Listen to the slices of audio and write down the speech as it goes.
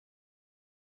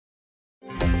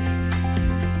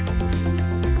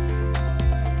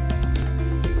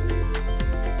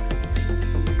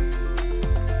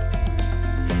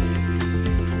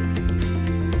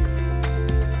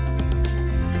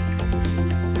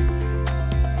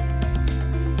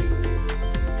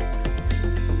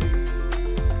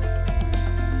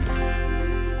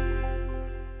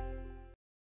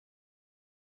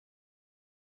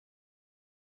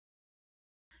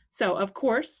So, of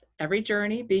course, every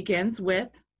journey begins with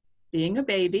being a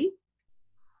baby,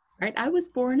 right? I was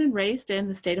born and raised in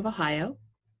the state of Ohio.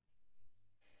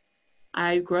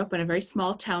 I grew up in a very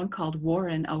small town called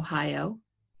Warren, Ohio.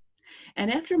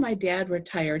 And after my dad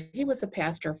retired, he was a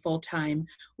pastor full time.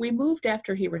 We moved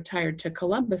after he retired to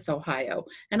Columbus, Ohio,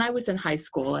 and I was in high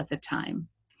school at the time.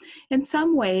 In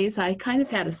some ways, I kind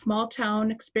of had a small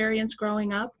town experience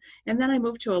growing up, and then I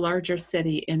moved to a larger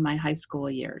city in my high school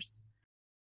years.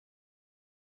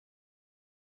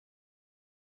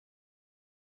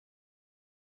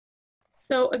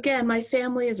 So again, my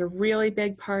family is a really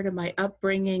big part of my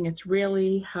upbringing. It's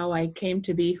really how I came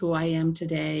to be who I am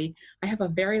today. I have a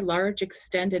very large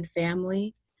extended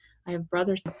family. I have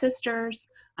brothers and sisters.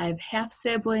 I have half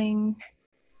siblings.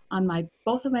 On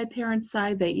both of my parents'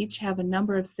 side, they each have a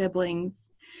number of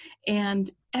siblings.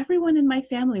 And everyone in my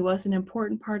family was an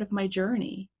important part of my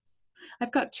journey.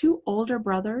 I've got two older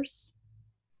brothers.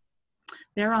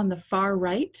 They're on the far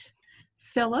right.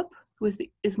 Philip,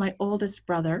 is my oldest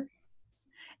brother,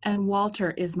 and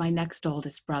Walter is my next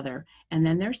oldest brother. And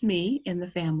then there's me in the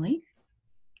family,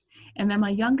 and then my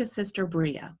youngest sister,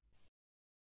 Bria.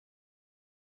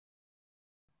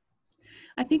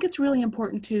 I think it's really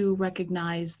important to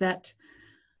recognize that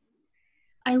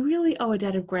I really owe a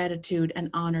debt of gratitude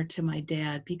and honor to my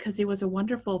dad because he was a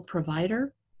wonderful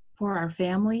provider for our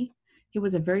family. He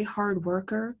was a very hard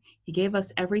worker. He gave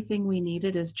us everything we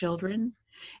needed as children.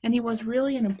 And he was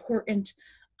really an important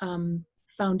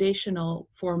foundational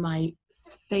for my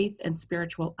faith and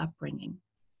spiritual upbringing.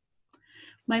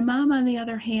 My mom, on the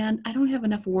other hand, I don't have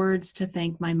enough words to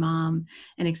thank my mom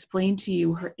and explain to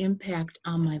you her impact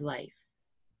on my life.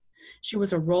 She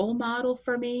was a role model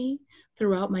for me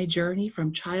throughout my journey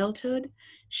from childhood.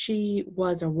 She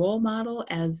was a role model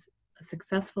as a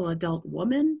successful adult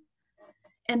woman,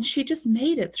 and she just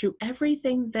made it through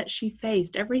everything that she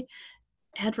faced, every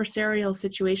adversarial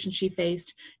situation she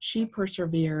faced. She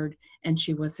persevered and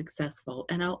she was successful,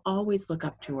 and I'll always look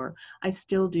up to her. I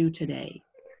still do today.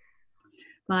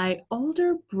 My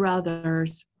older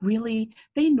brothers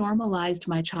they normalized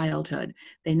my childhood.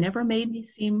 They never made me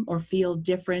seem or feel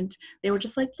different. They were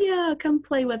just like, yeah, come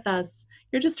play with us.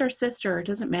 You're just our sister. It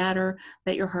doesn't matter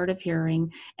that you're hard of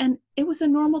hearing. And it was a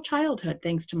normal childhood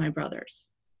thanks to my brothers.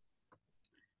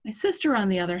 My sister, on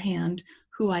the other hand,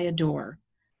 who I adore.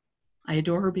 I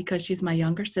adore her because she's my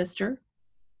younger sister.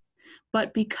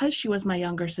 But because she was my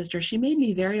younger sister, she made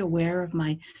me very aware of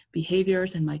my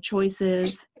behaviors and my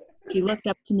choices. She looked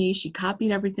up to me. She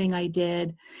copied everything I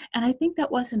did. And I think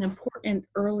that was an important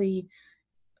early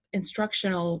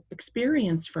instructional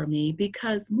experience for me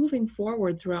because moving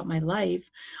forward throughout my life,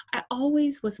 I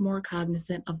always was more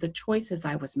cognizant of the choices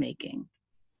I was making.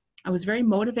 I was very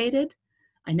motivated.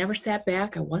 I never sat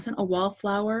back. I wasn't a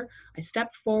wallflower. I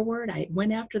stepped forward. I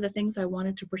went after the things I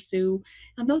wanted to pursue.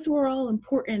 And those were all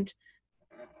important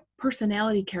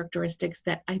personality characteristics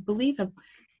that I believe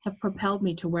have propelled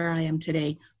me to where I am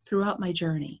today throughout my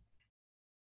journey.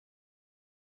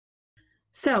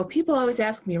 So people always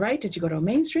ask me, right, did you go to a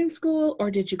mainstream school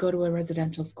or did you go to a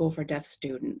residential school for deaf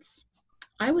students?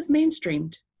 I was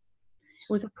mainstreamed. It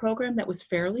was a program that was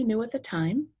fairly new at the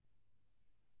time.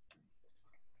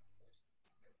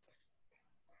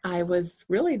 I was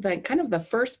really kind of the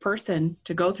first person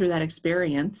to go through that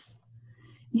experience.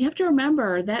 You have to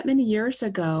remember that many years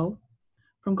ago,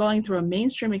 from going through a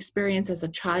mainstream experience as a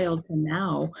child to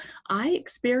now, I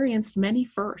experienced many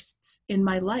firsts in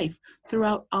my life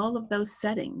throughout all of those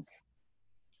settings.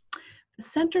 The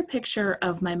center picture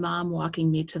of my mom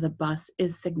walking me to the bus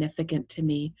is significant to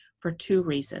me for two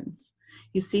reasons.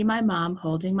 You see my mom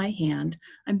holding my hand.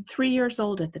 I'm 3 years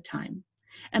old at the time,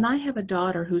 and I have a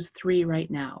daughter who's 3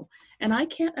 right now, and I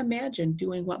can't imagine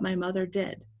doing what my mother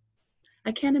did.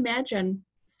 I can't imagine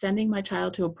sending my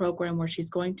child to a program where she's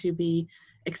going to be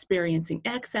experiencing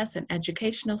access and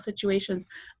educational situations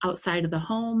outside of the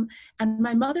home. And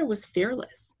my mother was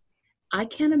fearless. I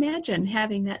can't imagine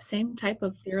having that same type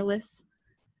of fearless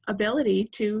ability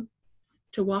to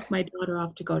walk my daughter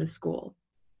off to go to school.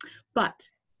 But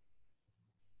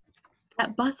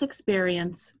that bus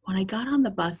experience, when I got on the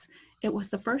bus, it was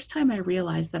the first time I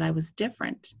realized that I was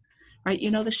different, right? You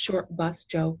know, the short bus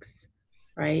jokes,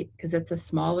 right? Because it's a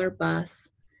smaller bus.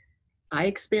 I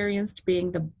experienced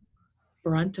being the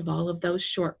brunt of all of those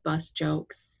short bus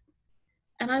jokes.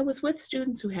 And I was with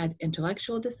students who had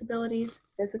intellectual disabilities,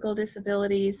 physical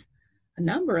disabilities, a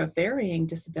number of varying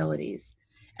disabilities.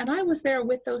 And I was there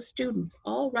with those students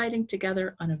all riding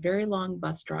together on a very long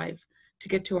bus drive to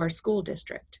get to our school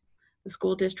district. The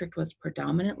school district was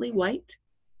predominantly white,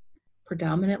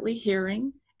 predominantly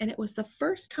hearing, and it was the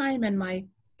first time in my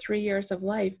 3 years of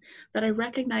life that I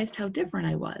recognized how different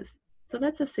I was. So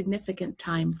that's a significant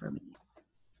time for me.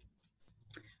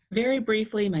 Very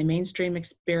briefly, my mainstream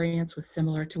experience was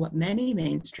similar to what many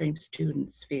mainstream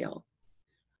students feel.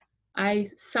 I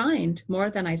signed more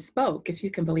than I spoke, if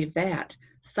you can believe that.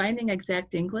 Signing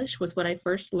exact English was what I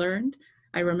first learned.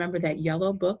 I remember that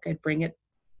yellow book. I'd bring it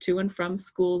to and from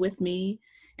school with me,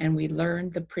 and we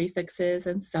learned the prefixes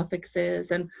and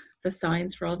suffixes and the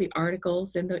signs for all the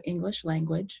articles in the English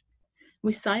language.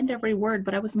 We signed every word,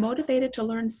 but I was motivated to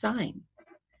learn sign.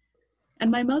 And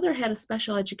my mother had a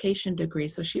special education degree,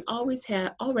 so she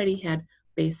already had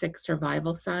basic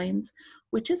survival signs,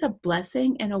 which is a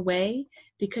blessing in a way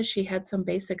because she had some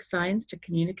basic signs to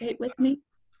communicate with me.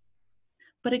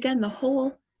 But again, the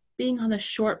whole being on the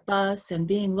short bus and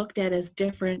being looked at as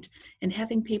different and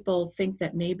having people think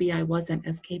that maybe I wasn't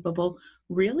as capable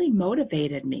really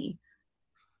motivated me.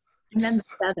 And then the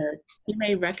feather, you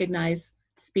may recognize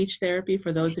speech therapy.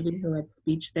 For those of you who had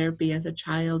speech therapy as a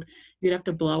child, you'd have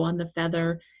to blow on the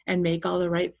feather and make all the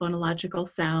right phonological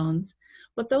sounds.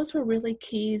 But those were really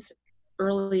keys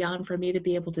early on for me to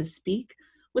be able to speak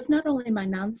with not only my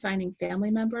non-signing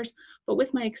family members, but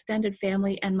with my extended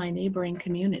family and my neighboring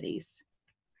communities.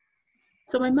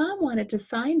 So my mom wanted to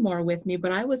sign more with me,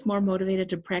 but I was more motivated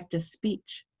to practice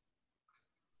speech.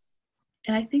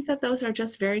 And I think that those are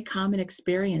just very common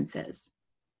experiences.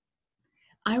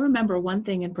 I remember one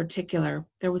thing in particular.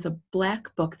 There was a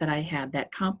black book that I had,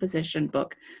 that composition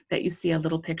book that you see a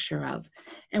little picture of.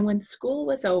 And when school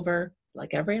was over,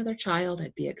 like every other child,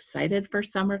 I'd be excited for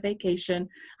summer vacation.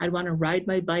 I'd want to ride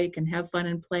my bike and have fun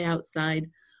and play outside.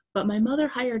 But my mother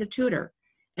hired a tutor.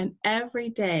 And every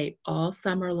day, all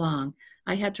summer long,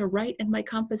 I had to write in my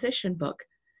composition book.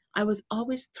 I was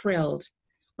always thrilled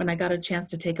when I got a chance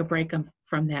to take a break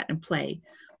from that and play.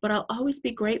 But I'll always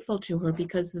be grateful to her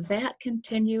because that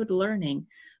continued learning,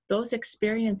 those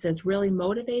experiences really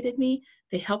motivated me.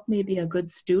 They helped me be a good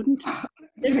student.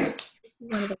 This is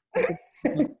one of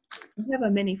the I have a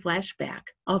mini flashback,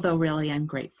 although really I'm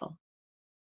grateful.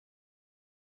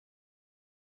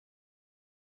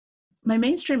 My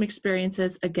mainstream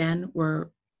experiences, again,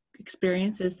 were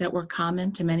experiences that were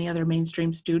common to many other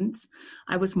mainstream students.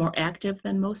 I was more active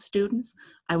than most students.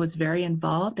 I was very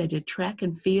involved. I did track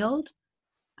and field.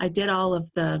 I did all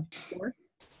of the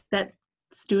sports that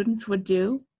students would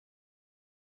do.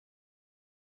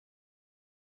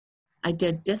 I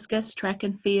did discus, track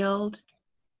and field.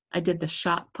 I did the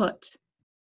shot put.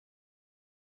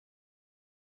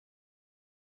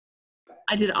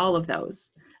 I did all of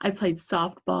those. I played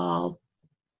softball.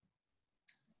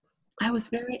 I was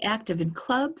very active in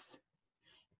clubs.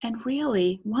 And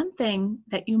really, one thing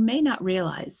that you may not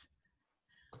realize,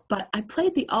 but I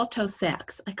played the alto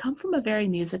sax. I come from a very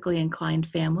musically inclined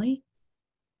family.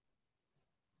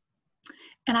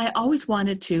 And I always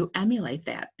wanted to emulate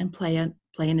that and play an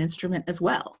instrument as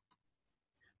well.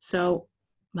 So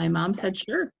my mom said,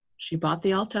 sure. She bought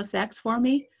the alto sax for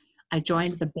me. I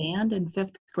joined the band in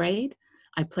 5th grade.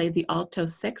 I played the alto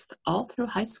 6th all through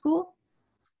high school.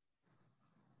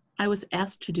 I was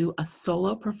asked to do a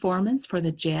solo performance for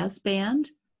the jazz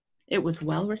band. It was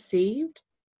well received.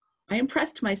 I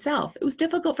impressed myself. It was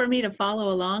difficult for me to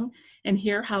follow along and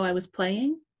hear how I was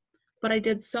playing, but I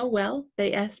did so well,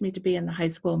 they asked me to be in the high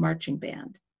school marching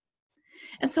band.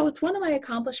 And so it's one of my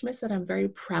accomplishments that I'm very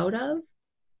proud of.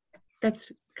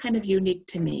 That's kind of unique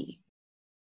to me.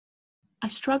 I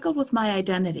struggled with my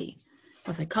identity.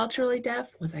 Was I culturally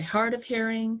deaf? Was I hard of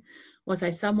hearing? Was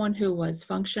I someone who was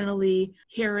functionally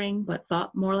hearing but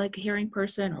thought more like a hearing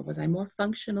person? Or was I more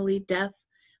functionally deaf?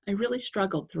 I really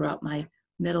struggled throughout my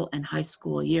middle and high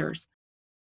school years.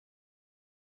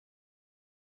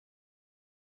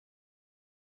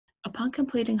 Upon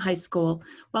completing high school,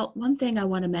 well, one thing I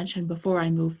want to mention before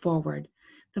I move forward,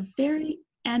 the very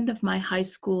end of my high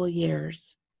school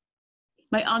years,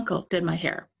 my uncle did my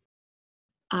hair.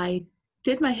 I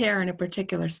did my hair in a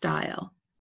particular style.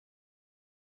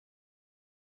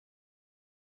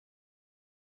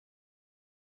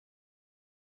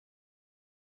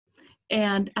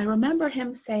 And I remember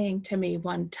him saying to me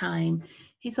one time,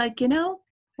 he's like, you know,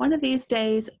 one of these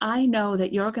days, I know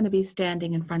that you're going to be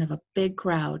standing in front of a big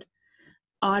crowd,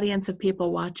 audience of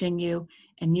people watching you,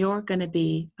 and you're going to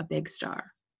be a big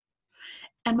star.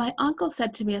 And my uncle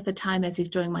said to me at the time as he's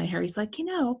doing my hair, he's like, you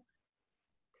know,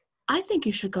 I think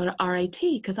you should go to RIT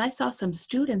because I saw some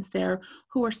students there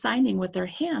who were signing with their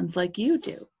hands like you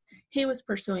do. He was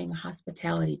pursuing a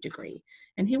hospitality degree,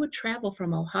 and he would travel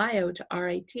from Ohio to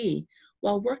RIT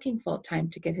while working full-time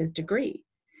to get his degree.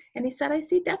 And he said, I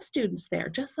see deaf students there,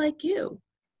 just like you.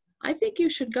 I think you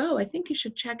should go. I think you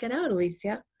should check it out,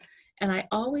 Alesia. And I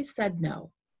always said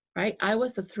no. right? I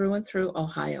was a through and through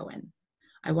Ohioan.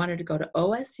 I wanted to go to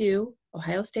OSU,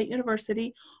 Ohio State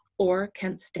University, or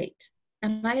Kent State.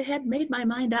 And I had made my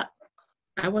mind up.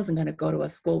 I wasn't going to go to a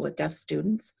school with deaf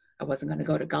students. I wasn't going to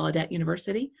go to Gallaudet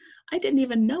University. I didn't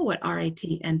even know what RIT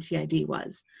and TID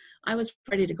was. I was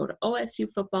ready to go to OSU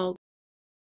football.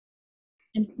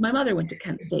 And my mother went to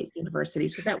Kent State University,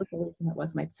 so that was the reason it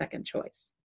was my second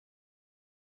choice.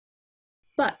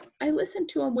 But I listened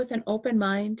to him with an open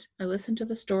mind. I listened to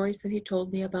the stories that he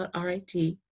told me about RIT.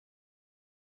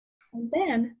 And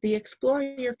then the Explore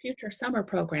Your Future summer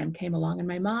program came along, and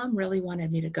my mom really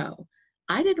wanted me to go.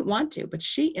 I didn't want to, but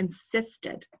she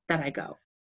insisted that I go.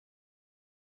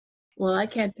 Well, I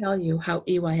can't tell you how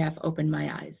EYF opened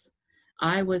my eyes.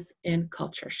 I was in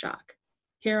culture shock.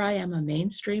 Here I am, a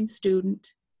mainstream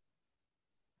student,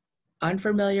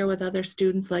 unfamiliar with other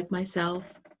students like myself.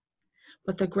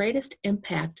 But the greatest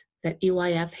impact that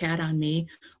EYF had on me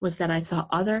was that I saw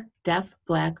other deaf,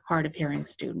 Black, hard of hearing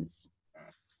students.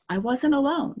 I wasn't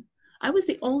alone. I was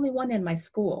the only one in my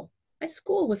school. My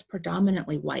school was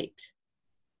predominantly white.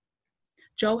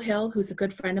 Joe Hill, who's a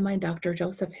good friend of mine, Dr.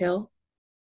 Joseph Hill,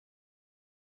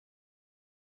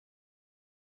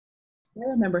 I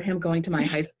remember him going to my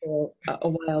high school a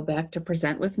while back to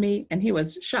present with me, and he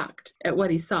was shocked at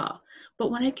what he saw.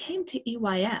 But when I came to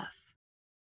EYF,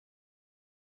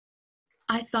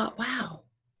 I thought, wow,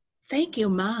 thank you,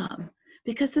 Mom,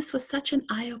 because this was such an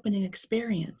eye-opening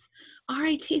experience.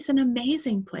 RIT is an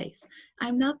amazing place.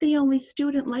 I'm not the only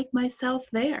student like myself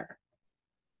there.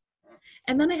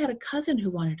 And then I had a cousin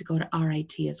who wanted to go to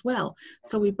RIT as well.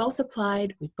 So we both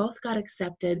applied, we both got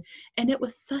accepted, and it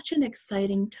was such an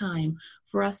exciting time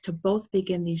for us to both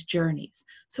begin these journeys.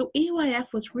 So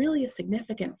EYF was really a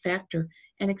significant factor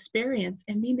and experience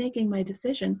in me making my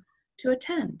decision to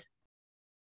attend.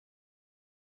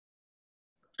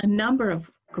 A number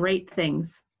of great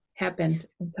things happened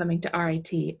in coming to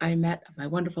RIT. I met my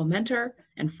wonderful mentor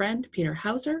and friend, Peter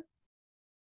Hauser.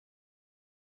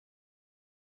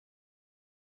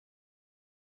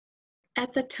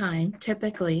 At the time,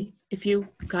 typically, if you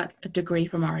got a degree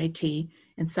from RIT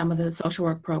in some of the social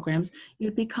work programs,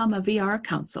 you'd become a VR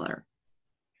counselor.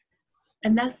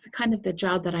 And that's kind of the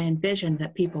job that I envisioned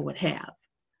that people would have.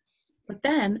 But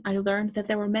then I learned that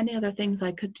there were many other things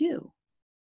I could do.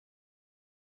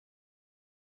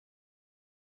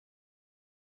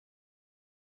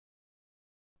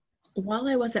 While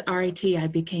I was at RIT, I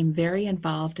became very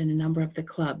involved in a number of the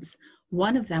clubs.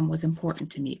 One of them was important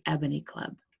to me, Ebony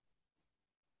Club.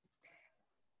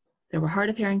 There were hard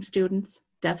of hearing students,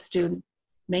 deaf students,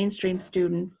 mainstream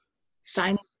students,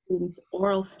 signing students,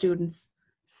 oral students,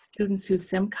 students who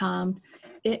SimCommed.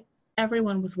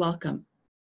 Everyone was welcome.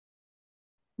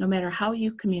 No matter how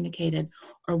you communicated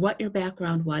or what your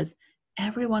background was,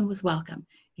 everyone was welcome.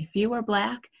 If you were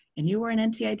Black and you were an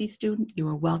NTID student, you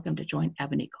were welcome to join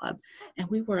Ebony Club. And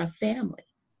we were a family.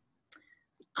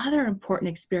 Other important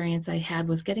experience I had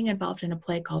was getting involved in a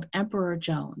play called Emperor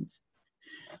Jones.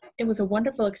 It was a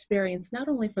wonderful experience, not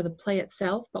only for the play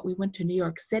itself, but we went to New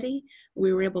York City.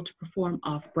 We were able to perform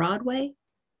off-Broadway.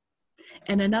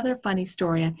 And another funny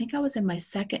story, I think I was in my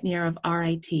second year of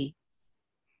RIT.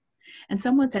 And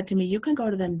someone said to me, you can go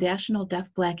to the National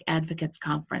Deaf Black Advocates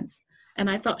Conference. And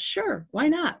I thought, sure, why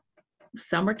not?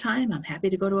 Summertime, I'm happy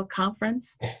to go to a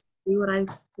conference, see what I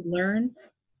could learn.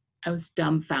 I was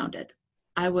dumbfounded.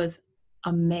 I was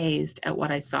amazed at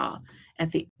what I saw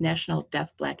at the National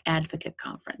Deaf Black Advocate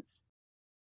Conference.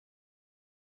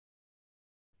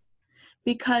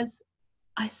 Because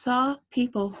I saw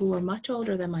people who were much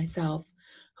older than myself,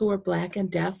 who were Black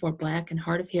and deaf or Black and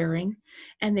hard of hearing,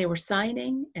 and they were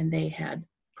signing and they had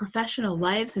professional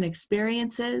lives and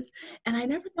experiences. And I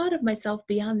never thought of myself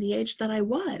beyond the age that I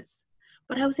was,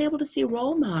 but I was able to see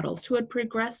role models who had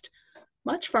progressed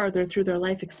much farther through their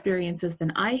life experiences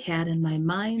than I had in my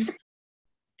mind.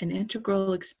 An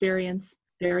integral experience,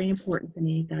 very important to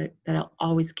me, that I'll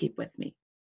always keep with me.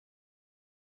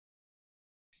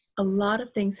 A lot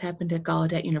of things happened at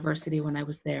Gallaudet University when I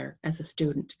was there as a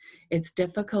student. It's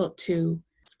difficult to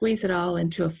squeeze it all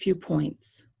into a few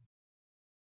points.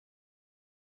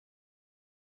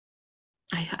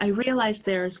 I realized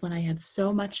there is when I had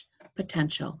so much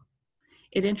potential.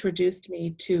 It introduced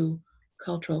me to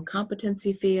cultural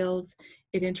competency fields.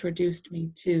 It introduced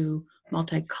me to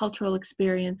multicultural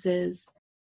experiences.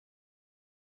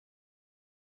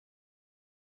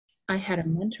 I had a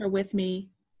mentor with me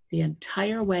the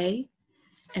entire way.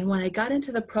 And when I got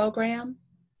into the program,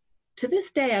 to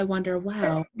this day, I wonder,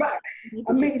 wow,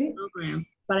 I made it.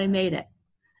 But I made it.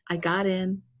 I got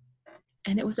in,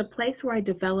 and it was a place where I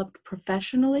developed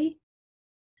professionally.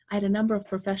 I had a number of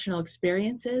professional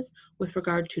experiences with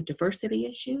regard to diversity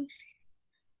issues,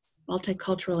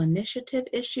 multicultural initiative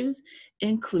issues,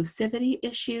 inclusivity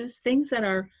issues, things that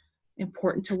are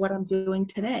important to what I'm doing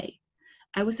today.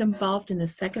 I was involved in the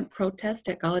second protest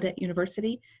at Gallaudet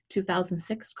University,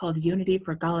 2006, called Unity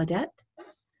for Gallaudet.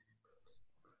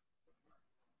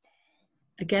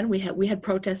 Again, we had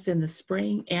protests in the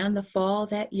spring and the fall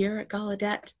that year at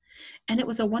Gallaudet, and it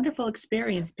was a wonderful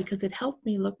experience because it helped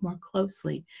me look more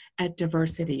closely at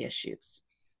diversity issues.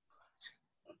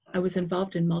 I was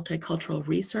involved in multicultural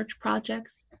research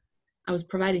projects. I was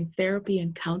providing therapy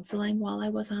and counseling while I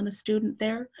was on a student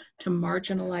there to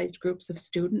marginalized groups of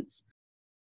students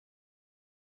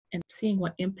and seeing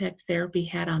what impact therapy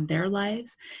had on their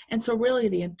lives. And so really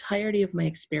the entirety of my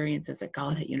experiences at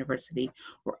Gallaudet University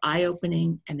were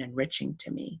eye-opening and enriching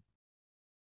to me.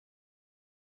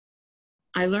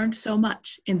 I learned so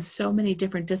much in so many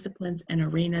different disciplines and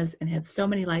arenas and had so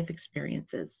many life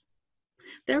experiences.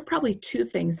 There are probably two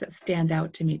things that stand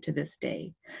out to me to this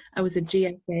day. I was a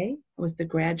GSA, I was the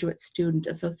Graduate Student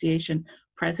Association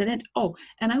president. Oh,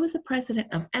 and I was the president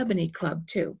of Ebony Club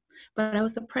too, but I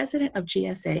was the president of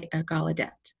GSA at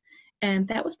Gallaudet. And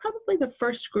that was probably the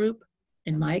first group,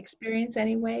 in my experience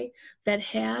anyway, that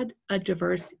had a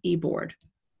diverse e-board.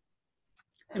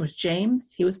 There was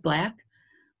James, he was Black.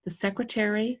 The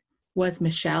secretary was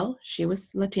Michelle, she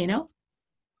was Latino.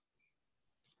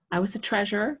 I was the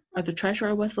treasurer, or the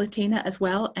treasurer was Latina as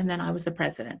well, and then I was the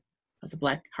president. I was a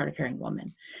Black, hard-of-hearing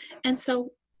woman. And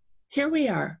so here we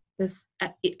are, this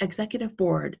executive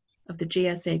board of the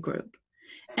GSA group,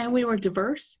 and we were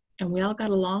diverse, and we all got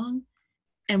along,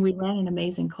 and we ran an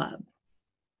amazing club.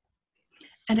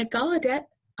 And at Gallaudet,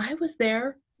 I was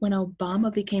there when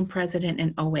Obama became president in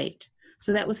 2008.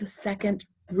 So that was a second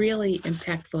really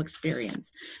impactful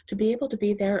experience. To be able to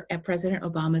be there at President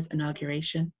Obama's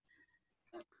inauguration,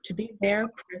 to be there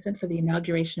present for the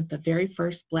inauguration of the very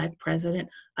first Black president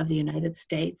of the United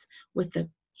States with the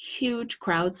huge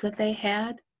crowds that they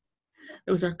had.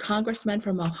 It was our congressman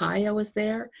from Ohio was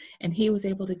there, and he was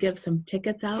able to give some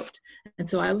tickets out. And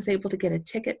so I was able to get a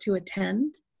ticket to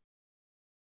attend.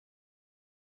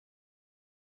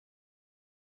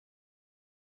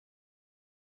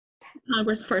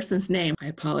 Congressperson's name, I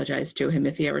apologize to him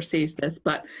if he ever sees this,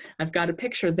 but I've got a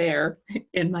picture there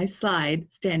in my slide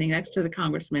standing next to the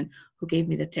congressman who gave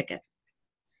me the ticket.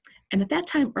 And at that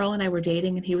time, Earl and I were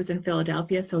dating, and he was in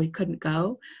Philadelphia, so he couldn't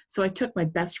go. So I took my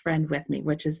best friend with me,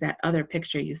 which is that other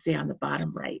picture you see on the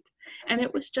bottom right. And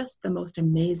it was just the most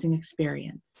amazing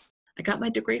experience. I got my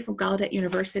degree from Gallaudet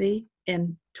University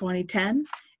in 2010,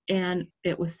 and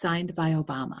it was signed by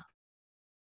Obama.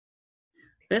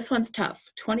 This one's tough.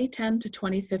 2010 to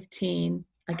 2015,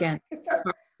 again,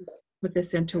 hard to put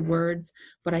this into words,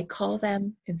 but I call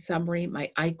them, in summary, my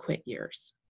I quit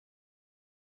years.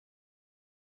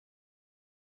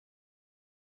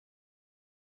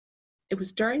 It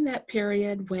was during that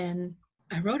period when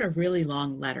I wrote a really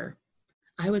long letter.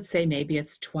 I would say maybe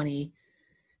it's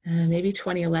maybe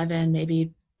 2011,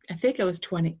 maybe, I think it was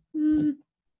I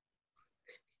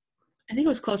think it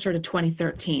was closer to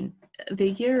 2013.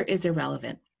 The year is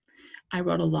irrelevant. I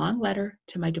wrote a long letter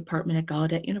to my department at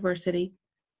Gallaudet University,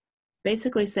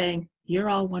 basically saying, you're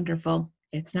all wonderful.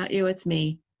 It's not you, it's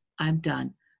me. I'm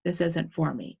done. This isn't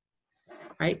for me.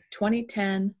 Right?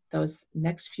 2010, those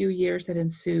next few years that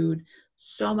ensued,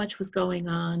 so much was going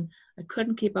on. I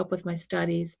couldn't keep up with my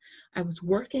studies. I was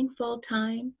working full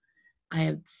time. I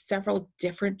had several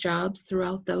different jobs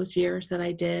throughout those years that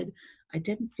I did. I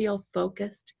didn't feel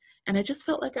focused, and I just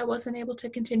felt like I wasn't able to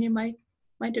continue my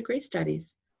degree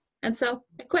studies. And so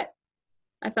I quit.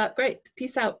 I thought, great,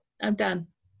 peace out, I'm done.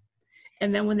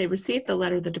 And then when they received the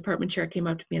letter, the department chair came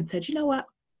up to me and said, you know what?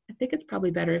 I think it's probably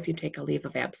better if you take a leave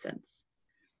of absence.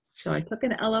 So I took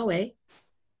an LOA.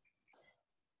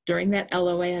 During that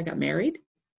LOA, I got married.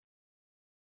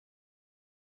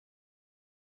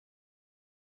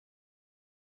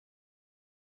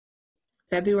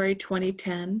 February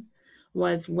 2010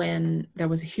 was when there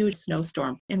was a huge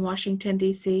snowstorm in Washington,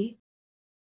 D.C.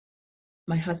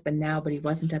 My husband now, but he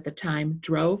wasn't at the time,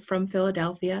 drove from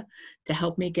Philadelphia to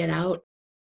help me get out.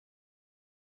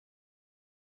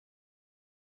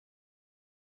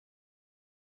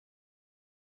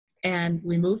 And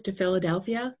we moved to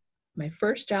Philadelphia. My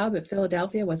first job at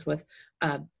Philadelphia was with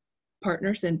Deaf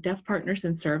Partners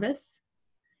in Service.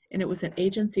 And it was an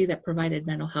agency that provided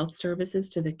mental health services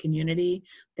to the community.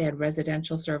 They had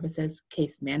residential services,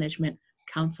 case management,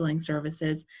 counseling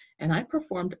services, and I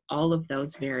performed all of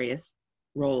those various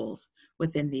roles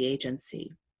within the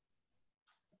agency.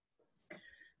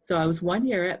 So I was 1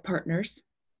 year at Partners,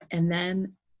 and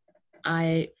then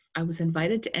I I was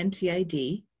invited to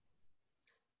NTID,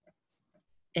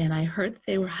 and I heard that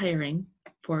they were hiring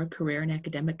for a career and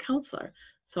academic counselor.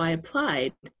 So I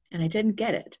applied, and I didn't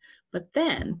get it. But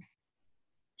then,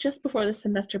 just before the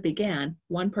semester began,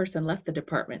 one person left the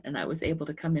department, and I was able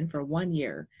to come in for 1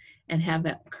 year and have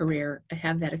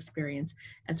that experience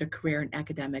as a career and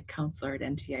academic counselor at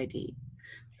NTID.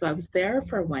 So I was there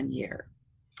for 1 year.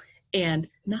 And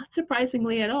not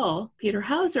surprisingly at all, Peter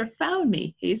Hauser found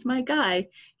me. He's my guy.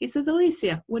 He says,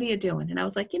 Alesia, what are you doing? And I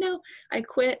was like, I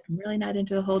quit. I'm really not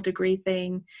into the whole degree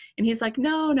thing. And he's like,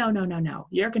 no.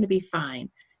 You're going to be fine.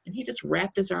 And he just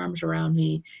wrapped his arms around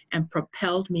me and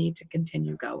propelled me to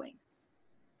continue going.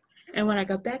 And when I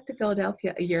got back to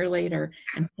Philadelphia a year later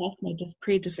and passed my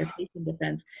pre-dissertation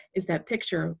defense, is that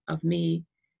picture of me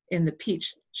in the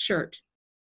peach shirt.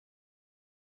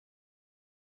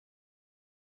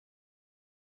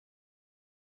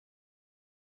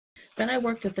 Then I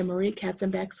worked at the Marie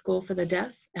Katzenbach School for the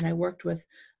Deaf, and I worked with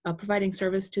providing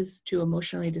services to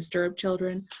emotionally disturbed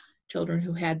children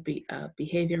who had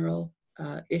behavioral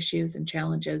issues and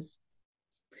challenges.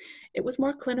 It was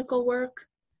more clinical work.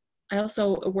 I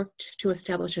also worked to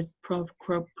establish a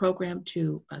program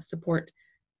to support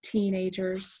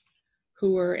teenagers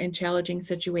who were in challenging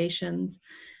situations.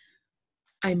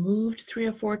 I moved 3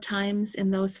 or 4 times in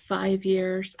those 5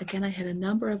 years. Again, I had a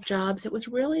number of jobs. It was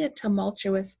really a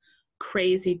tumultuous,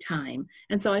 crazy time.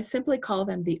 And so I simply call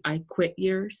them the I quit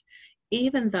years,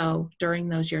 even though during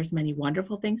those years, many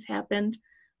wonderful things happened,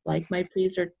 like my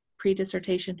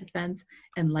pre-dissertation defense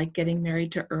and like getting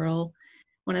married to Earl.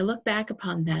 When I look back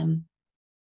upon them,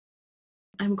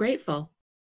 I'm grateful.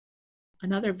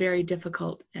 Another very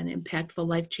difficult and impactful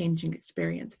life-changing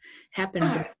experience happened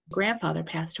when my grandfather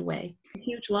passed away. A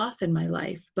huge loss in my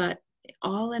life, but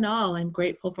all in all, I'm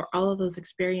grateful for all of those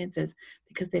experiences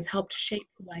because they've helped shape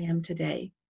who I am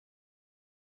today.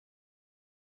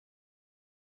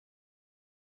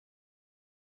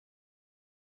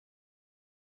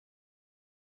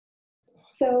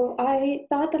 So I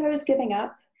thought that I was giving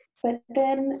up, but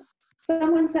then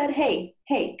someone said, hey,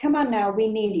 come on now, we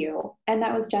need you. And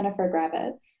that was Jennifer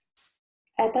Gravitz.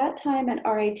 At that time at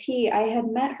RIT, I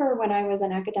had met her when I was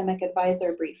an academic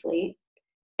advisor briefly,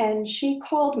 and she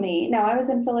called me. Now, I was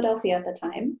in Philadelphia at the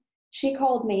time. She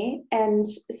called me and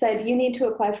said, you need to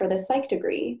apply for this psych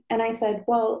degree. And I said,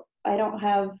 well, I don't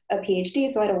have a PhD,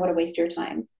 so I don't want to waste your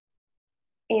time.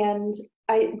 And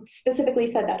I specifically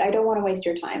said that, I don't want to waste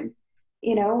your time.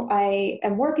 I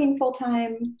am working full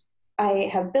time.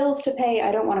 I have bills to pay.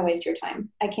 I don't want to waste your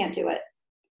time. I can't do it.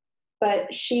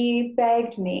 But she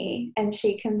begged me and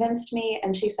she convinced me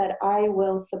and she said, I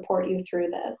will support you through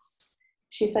this.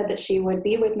 She said that she would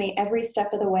be with me every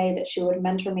step of the way, that she would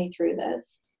mentor me through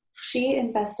this. She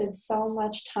invested so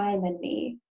much time in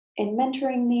me, in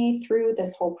mentoring me through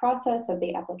this whole process of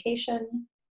the application.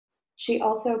 She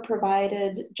also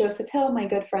provided, Joseph Hill, my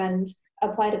good friend,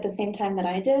 applied at the same time that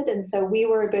I did. And so we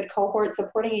were a good cohort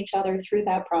supporting each other through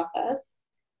that process.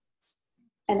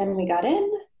 And then we got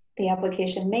in, the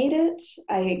application made it,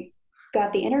 I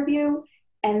got the interview,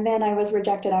 and then I was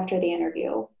rejected after the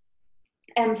interview.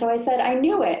 And so I said, I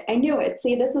knew it.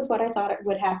 See, this is what I thought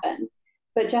would happen.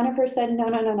 But Jennifer said,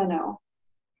 no.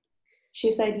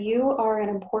 She said, you are an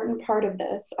important part of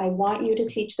this. I want you to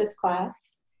teach this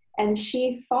class. And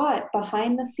she fought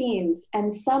behind the scenes,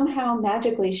 and somehow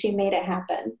magically she made it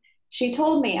happen. She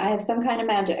told me I have some kind of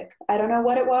magic. I don't know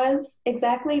what it was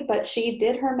exactly, but she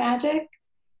did her magic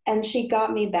and she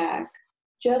got me back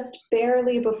just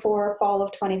barely before fall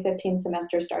of 2015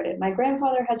 semester started. My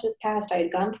grandfather had just passed. I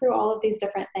had gone through all of these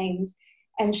different things,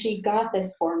 and she got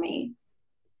this for me.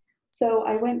 So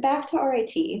I went back to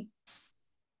RIT,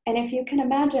 and if you can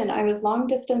imagine, I was long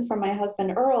distance from my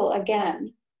husband Earl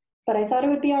again. But I thought it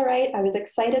would be all right. I was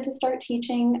excited to start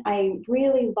teaching. I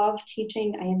really love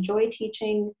teaching. I enjoy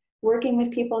teaching, working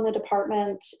with people in the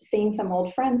department, seeing some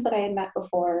old friends that I had met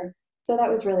before. So that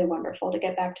was really wonderful to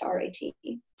get back to RIT.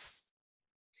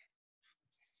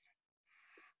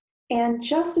 And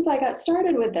just as I got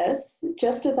started with this,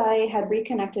 just as I had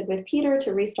reconnected with Peter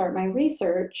to restart my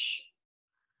research,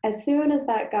 as soon as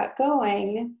that got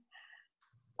going,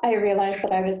 I realized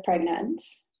that I was pregnant.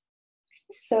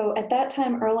 So at that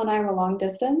time, Earl and I were long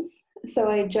distance. So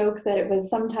I joke that it was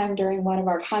sometime during one of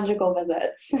our conjugal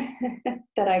visits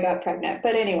that I got pregnant.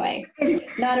 But anyway,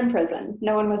 not in prison.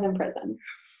 No one was in prison.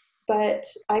 But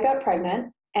I got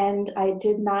pregnant and I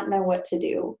did not know what to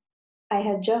do. I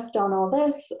had just done all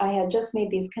this. I had just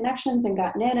made these connections and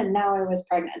gotten in, and now I was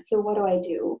pregnant. So what do I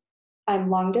do? I'm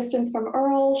long distance from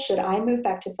Earl. Should I move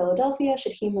back to Philadelphia?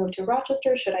 Should he move to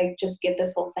Rochester? Should I just give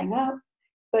this whole thing up?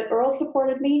 But Earl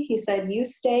supported me. He said, you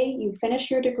stay, you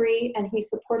finish your degree, and he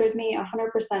supported me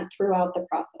 100% throughout the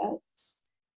process.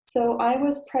 So I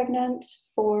was pregnant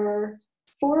for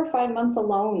 4 or 5 months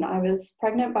alone. I was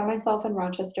pregnant by myself in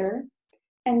Rochester.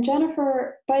 And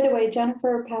Jennifer, by the way,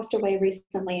 Jennifer passed away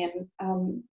recently,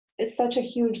 and it's such a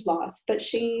huge loss, but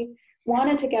she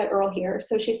wanted to get Earl here.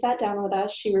 So she sat down with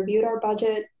us, she reviewed our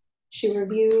budget, she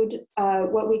reviewed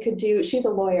what we could do. She's a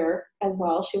lawyer as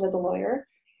well, she was a lawyer.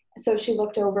 So she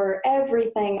looked over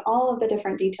everything, all of the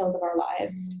different details of our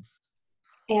lives.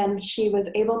 And she was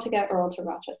able to get Earl to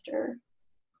Rochester.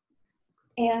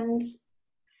 And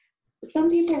some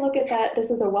people look at that, this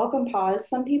is a welcome pause.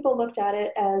 Some people looked at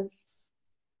it as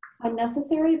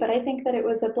unnecessary, but I think that it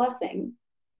was a blessing.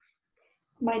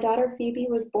 My daughter Phoebe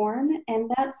was born,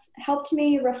 and that's helped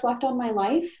me reflect on my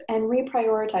life and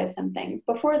reprioritize some things.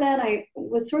 Before then, I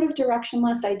was sort of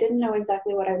directionless. I didn't know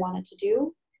exactly what I wanted to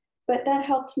do, but that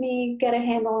helped me get a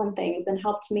handle on things and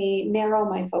helped me narrow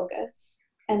my focus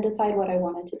and decide what I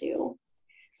wanted to do.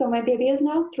 So my baby is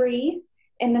now 3.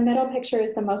 In the middle picture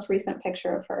is the most recent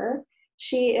picture of her.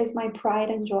 She is my pride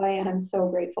and joy, and I'm so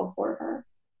grateful for her.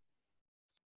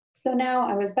 So now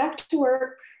I was back to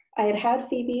work. I had had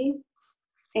Phoebe,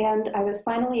 and I was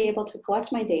finally able to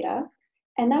collect my data.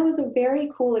 And that was a very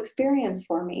cool experience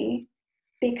for me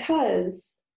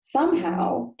because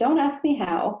somehow, don't ask me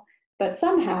how, but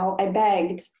somehow I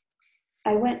begged.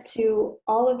 I went to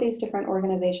all of these different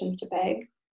organizations to beg,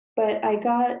 but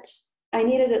I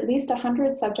needed at least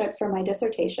 100 subjects for my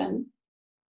dissertation.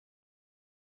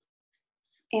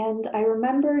 And I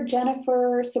remember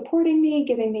Jennifer supporting me,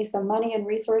 giving me some money and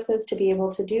resources to be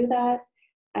able to do that.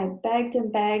 I begged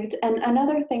and begged. And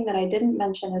another thing that I didn't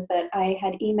mention is that I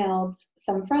had emailed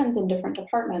some friends in different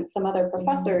departments, some other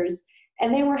professors,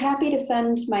 and they were happy to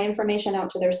send my information out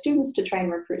to their students to try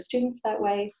and recruit students that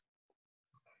way.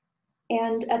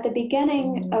 And at the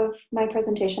beginning of my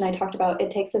presentation, I talked about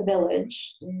it takes a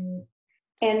village.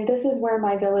 And this is where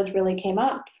my village really came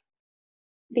up.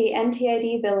 The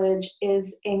NTID village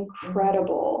is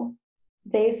incredible.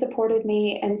 They supported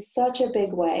me in such a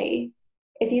big way.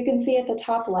 If you can see at the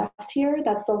top left here,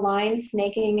 that's the line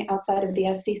snaking outside of the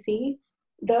SDC.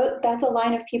 That's a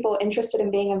line of people interested in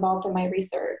being involved in my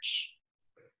research.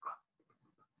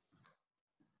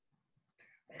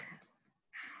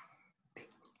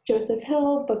 Joseph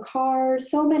Hill, Bakar,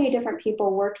 so many different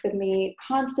people worked with me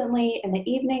constantly in the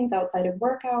evenings outside of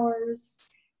work hours.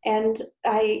 And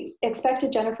I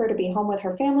expected Jennifer to be home with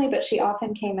her family, but she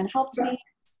often came and helped me.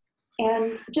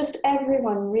 And just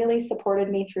everyone really supported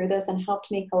me through this and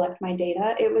helped me collect my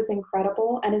data. It was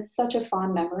incredible, and it's such a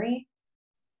fond memory.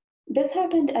 This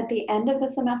happened at the end of the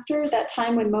semester, that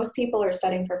time when most people are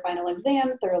studying for final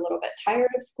exams. They're a little bit tired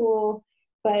of school.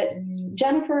 But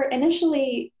Jennifer,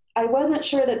 initially, I wasn't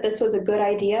sure that this was a good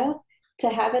idea to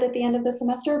have it at the end of the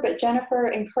semester, but Jennifer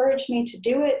encouraged me to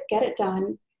do it, get it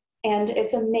done. And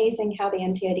it's amazing how the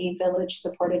NTID village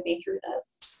supported me through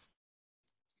this.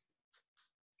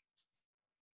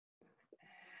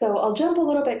 So I'll jump a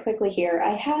little bit quickly here.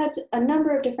 I had a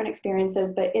number of different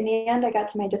experiences, but in the end, I got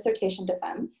to my dissertation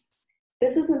defense.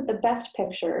 This isn't the best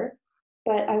picture,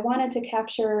 but I wanted to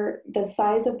capture the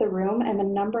size of the room and the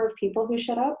number of people who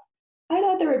showed up. I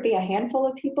thought there would be a handful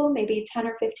of people, maybe 10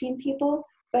 or 15 people,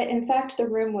 but in fact, the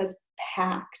room was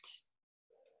packed.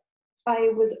 I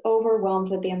was overwhelmed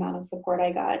with the amount of support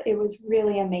I got. It was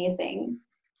really amazing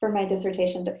for my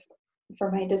dissertation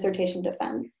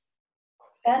defense.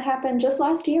 That happened just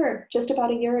last year, just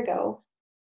about a year ago.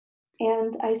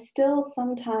 And I still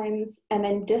sometimes am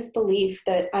in disbelief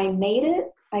that I made it,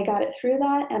 I got it through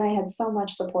that, and I had so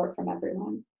much support from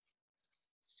everyone.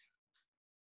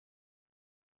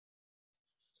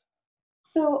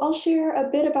 So I'll share a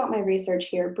bit about my research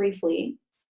here briefly.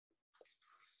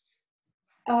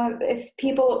 If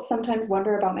people sometimes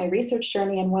wonder about my research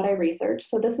journey and what I researched,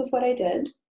 so this is what I did.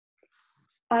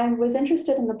 I was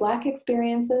interested in the Black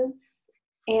experiences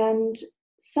and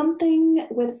something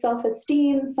with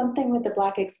self-esteem, something with the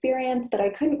Black experience that I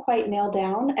couldn't quite nail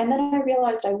down. And then I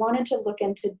realized I wanted to look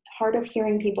into hard of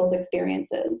hearing people's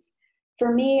experiences.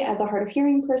 For me, as a hard of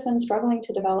hearing person struggling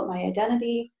to develop my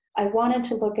identity, I wanted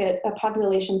to look at a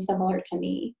population similar to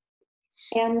me.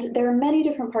 And there are many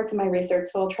different parts of my research,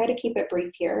 so I'll try to keep it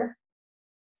brief here.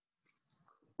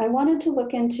 I wanted to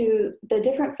look into the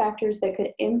different factors that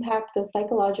could impact the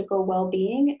psychological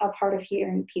well-being of hard of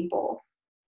hearing people.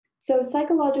 So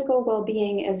psychological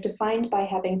well-being is defined by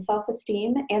having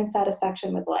self-esteem and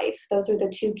satisfaction with life. Those are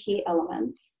the two key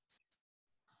elements.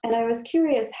 And I was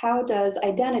curious, how does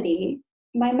identity,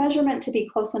 my measurement to be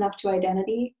close enough to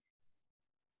identity,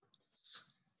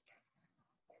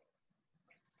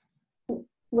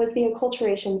 was the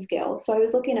acculturation scale. So I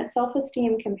was looking at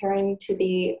self-esteem comparing to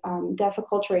the deaf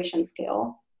acculturation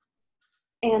scale.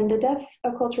 And the deaf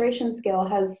acculturation scale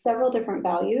has several different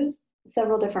values,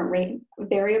 several different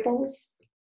variables.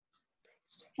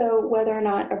 So whether or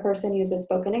not a person uses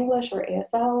spoken English or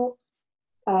ASL,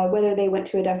 whether they went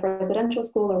to a deaf residential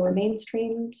school or were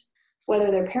mainstreamed, whether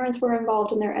their parents were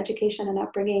involved in their education and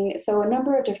upbringing, so a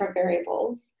number of different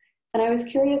variables. And I was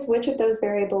curious which of those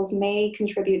variables may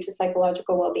contribute to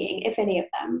psychological well-being, if any of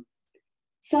them.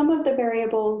 Some of the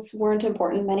variables weren't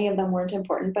important, many of them weren't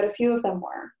important, but a few of them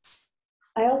were.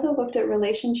 I also looked at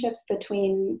relationships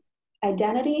between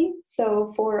identity.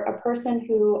 So for a person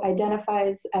who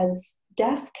identifies as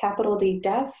deaf, capital D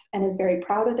deaf, and is very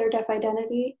proud of their deaf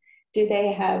identity, do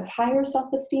they have higher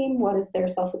self-esteem? What is their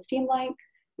self-esteem like?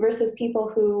 Versus people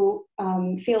who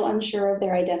feel unsure of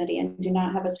their identity and do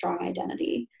not have a strong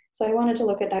identity. So I wanted to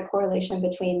look at that correlation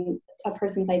between a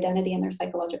person's identity and their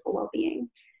psychological well-being.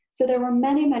 So there were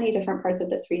many, many different parts of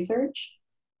this research,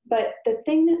 but the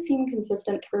thing that seemed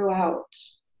consistent throughout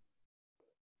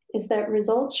is that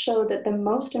results showed that the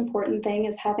most important thing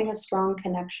is having a strong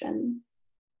connection.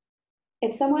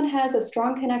 If someone has a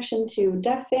strong connection to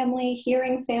deaf family,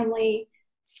 hearing family,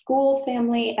 school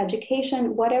family,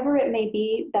 education, whatever it may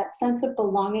be, that sense of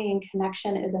belonging and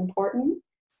connection is important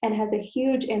and has a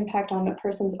huge impact on a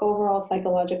person's overall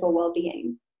psychological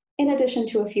well-being, in addition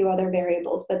to a few other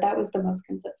variables, but that was the most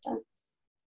consistent.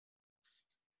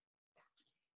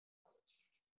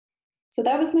 So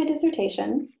that was my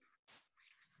dissertation.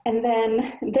 And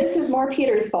then this is more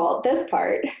Peter's fault, this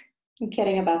part. I'm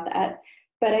kidding about that.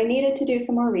 But I needed to do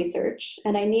some more research,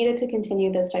 and I needed to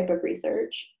continue this type of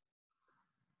research.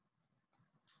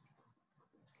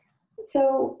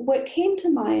 So what came to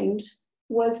mind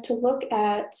was to look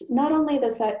at not only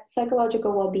the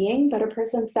psychological well-being, but a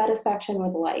person's satisfaction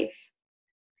with life.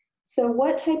 So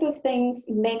what type of things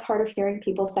make hard of hearing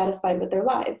people satisfied with their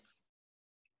lives?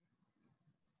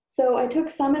 So I took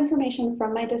some information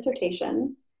from my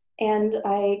dissertation, and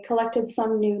I collected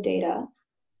some new data.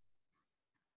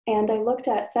 And I looked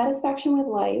at satisfaction with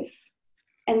life,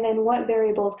 and then what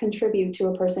variables contribute to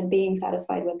a person being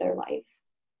satisfied with their life.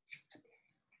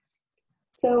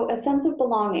 So a sense of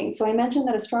belonging. So I mentioned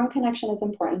that a strong connection is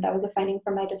important. That was a finding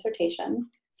from my dissertation.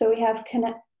 So we have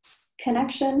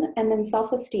connection and then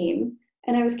self-esteem.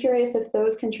 And I was curious if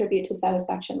those contribute to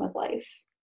satisfaction with life.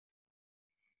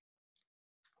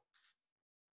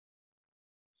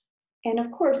 And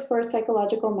of course, for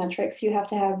psychological metrics, you have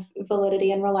to have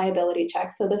validity and reliability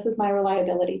checks. So this is my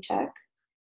reliability check.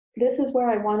 This is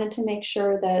where I wanted to make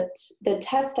sure that the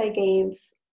test I gave,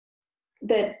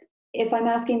 that if I'm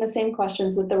asking the same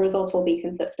questions, that the results will be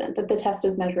consistent, that the test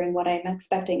is measuring what I'm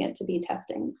expecting it to be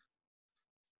testing.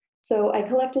 So I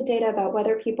collected data about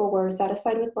whether people were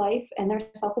satisfied with life and their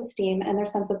self-esteem and their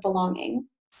sense of belonging.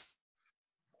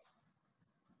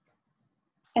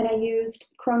 And I used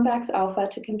Cronbach's alpha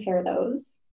to compare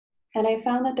those. And I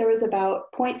found that there was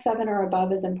about 0.7 or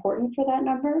above is important for that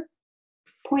number.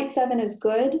 0.7 is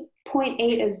good, 0.8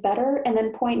 is better, and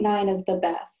then 0.9 is the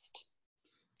best.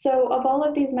 So of all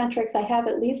of these metrics, I have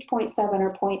at least 0.7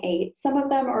 or 0.8. Some of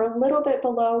them are a little bit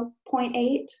below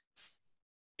 0.8,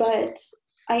 but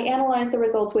I analyzed the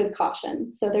results with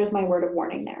caution. So there's my word of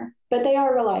warning there, but they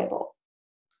are reliable.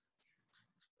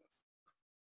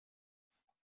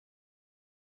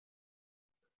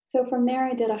 So from there,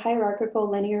 I did a hierarchical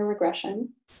linear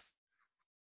regression.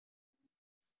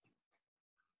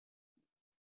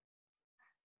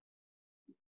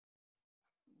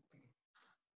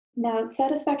 Now,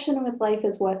 satisfaction with life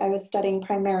is what I was studying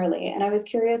primarily, and I was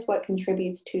curious what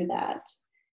contributes to that,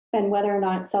 and whether or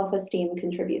not self-esteem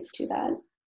contributes to that.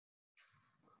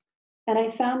 And I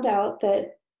found out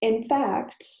that, in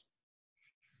fact,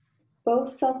 both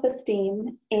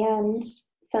self-esteem and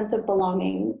sense of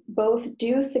belonging both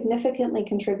do significantly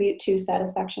contribute to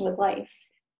satisfaction with life.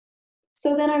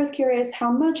 So then I was curious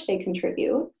how much they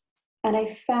contribute, and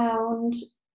I found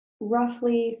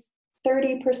roughly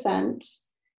 30%.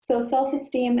 So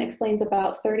self-esteem explains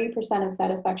about 30% of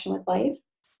satisfaction with life,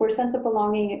 where sense of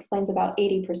belonging explains about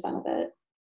 80% of it.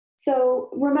 So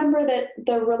remember that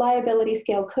the reliability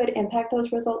scale could impact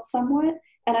those results somewhat,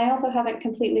 and I also haven't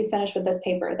completely finished with this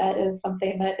paper. That is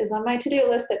something that is on my to-do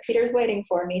list that Peter's waiting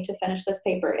for me to finish this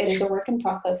paper. It is a work in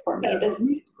process for me. This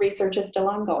research is still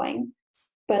ongoing,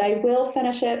 but I will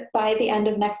finish it by the end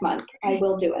of next month. I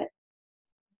will do it.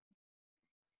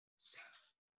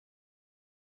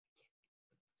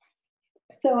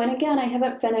 So, and again, I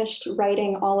haven't finished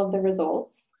writing all of the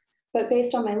results, but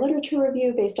based on my literature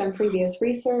review, based on previous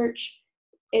research,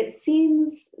 it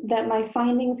seems that my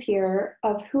findings here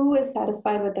of who is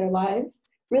satisfied with their lives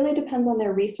really depends on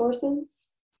their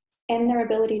resources and their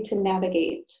ability to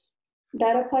navigate.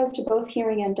 That applies to both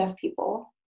hearing and deaf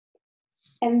people.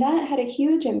 And that had a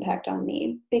huge impact on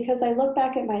me because I look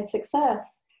back at my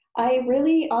success. I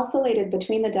really oscillated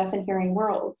between the deaf and hearing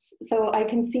worlds. So I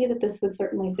can see that this was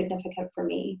certainly significant for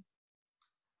me.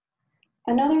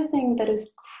 Another thing that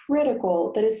is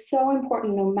critical, that is so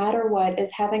important no matter what,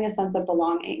 is having a sense of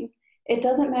belonging. It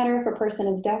doesn't matter if a person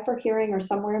is deaf or hearing or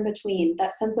somewhere in between,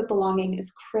 that sense of belonging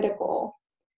is critical.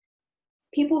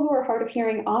 People who are hard of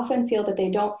hearing often feel that they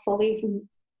don't fully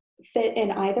fit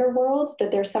in either world,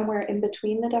 that they're somewhere in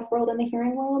between the deaf world and the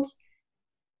hearing world.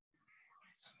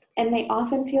 And they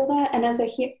often feel that. And as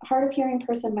a hard of hearing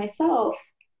person myself,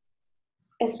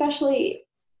 especially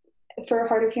for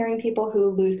hard of hearing people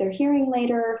who lose their hearing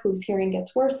later, whose hearing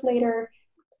gets worse later,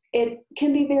 it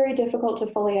can be very difficult to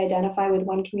fully identify with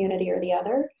one community or the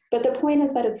other. But the point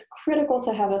is that it's critical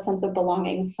to have a sense of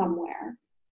belonging somewhere.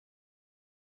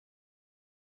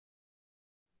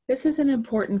 This is an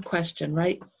important question,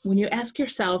 right? When you ask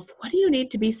yourself, what do you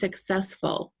need to be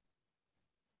successful?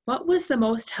 What was the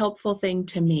most helpful thing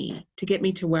to me to get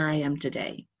me to where I am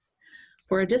today?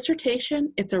 For a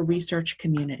dissertation, it's a research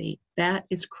community. That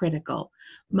is critical.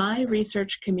 My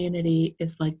research community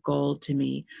is like gold to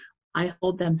me. I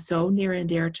hold them so near and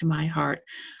dear to my heart.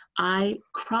 I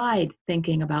cried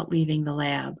thinking about leaving the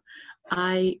lab.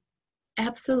 I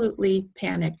absolutely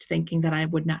panicked thinking that I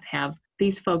would not have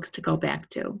these folks to go back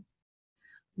to.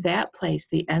 That place,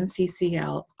 the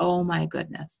NCCL, oh my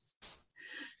goodness.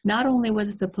 Not only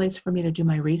was it a place for me to do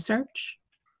my research,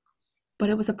 but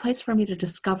it was a place for me to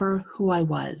discover who I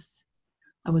was.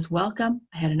 I was welcome.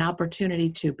 I had an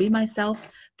opportunity to be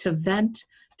myself, to vent,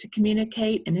 to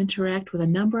communicate and interact with a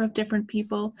number of different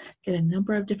people, get a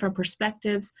number of different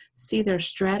perspectives, see their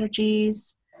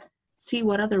strategies, see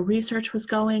what other research was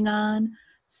going on.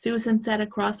 Susan sat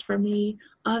across from me,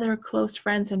 other close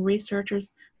friends and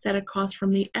researchers sat across from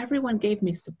me. Everyone gave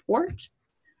me support,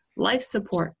 life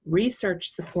support,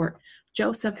 research support.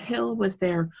 Joseph Hill was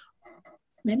there.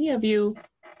 Many of you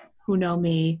who know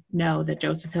me know that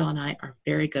Joseph Hill and I are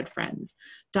very good friends.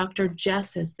 Dr.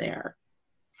 Jess is there.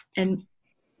 And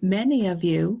many of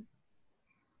you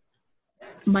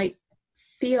might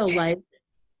feel like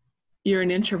you're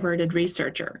an introverted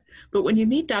researcher. But when you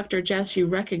meet Dr. Jess, you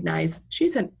recognize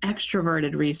she's an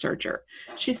extroverted researcher.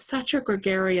 She's such a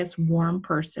gregarious, warm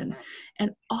person. And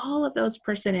all of those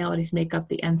personalities make up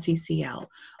the NCCL.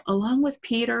 Along with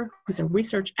Peter, who's a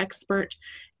research expert,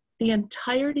 the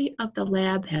entirety of the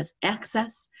lab has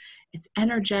access, it's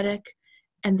energetic,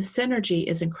 and the synergy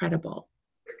is incredible.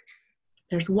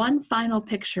 There's one final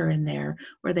picture in there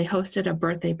where they hosted a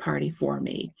birthday party for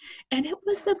me. And it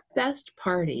was the best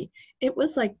party. It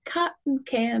was like cotton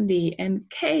candy and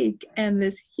cake and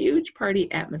this huge party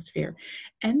atmosphere.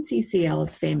 NCCL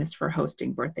is famous for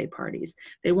hosting birthday parties.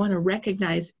 They want to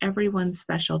recognize everyone's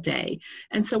special day.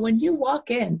 And so when you walk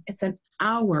in, it's an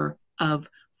hour of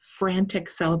frantic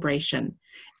celebration.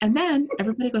 And then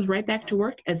everybody goes right back to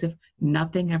work as if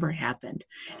nothing ever happened.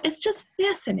 It's just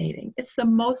fascinating. It's the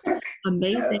most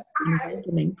amazing and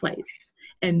welcoming place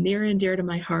and near and dear to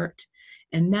my heart.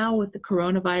 And now with the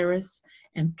coronavirus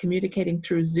and communicating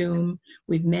through Zoom,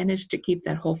 we've managed to keep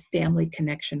that whole family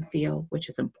connection feel, which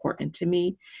is important to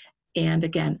me. And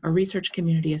again, a research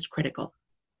community is critical.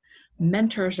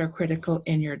 Mentors are critical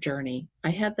in your journey.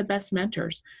 I had the best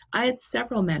mentors. I had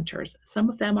several mentors. Some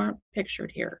of them aren't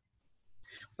pictured here.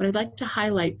 But I'd like to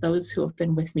highlight those who have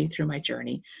been with me through my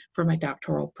journey for my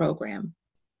doctoral program.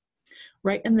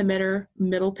 Right in the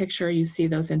middle picture, you see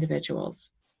those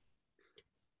individuals.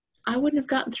 I wouldn't have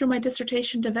gotten through my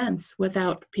dissertation defense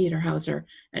without Peter Hauser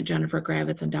and Jennifer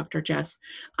Gravitz and Dr. Jess.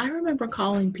 I remember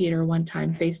calling Peter one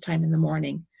time, FaceTime in the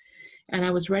morning, and I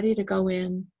was ready to go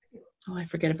in. Oh, I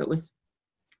forget if it was,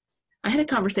 I had a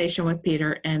conversation with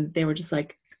Peter and they were just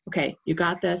like, okay, you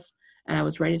got this. And I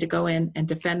was ready to go in and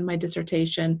defend my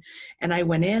dissertation. And I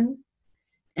went in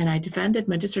and I defended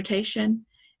my dissertation.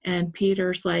 And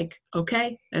Peter's like,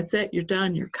 okay, that's it. You're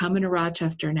done. You're coming to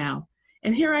Rochester now.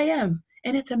 And here I am.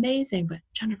 And it's amazing. But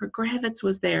Jennifer Gravitz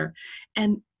was there.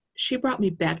 And she brought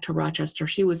me back to Rochester.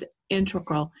 She was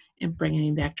integral in bringing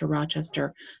me back to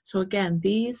Rochester. So again,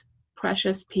 these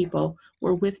precious people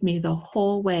were with me the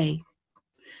whole way,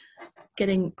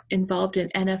 getting involved in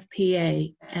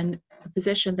NFPA and the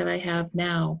position that I have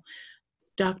now,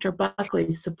 Dr.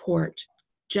 Buckley's support,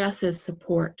 Jess's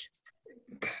support.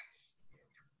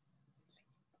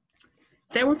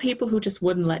 There were people who just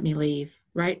wouldn't let me leave,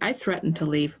 right? I threatened to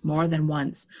leave more than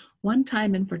once. One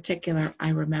time in particular, I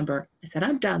remember, I said,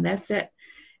 I'm done, that's it.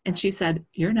 And she said,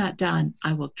 "You're not done.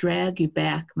 I will drag you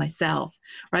back myself."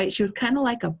 Right? She was kind of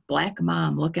like a black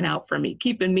mom looking out for me,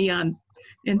 keeping me on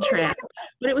in track.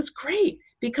 But it was great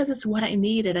because it's what I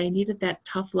needed. I needed that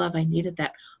tough love. I needed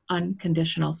that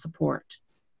unconditional support.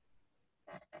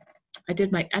 I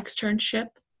did my externship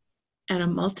at a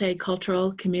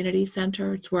multicultural community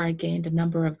center. It's where I gained a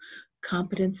number of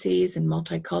competencies in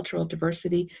multicultural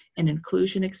diversity and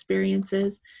inclusion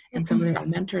experiences. And some of the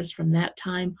mentors from that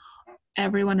time,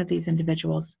 every one of these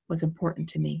individuals was important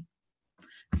to me.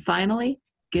 Finally,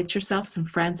 get yourself some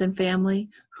friends and family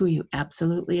who you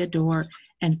absolutely adore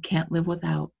and can't live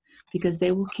without, because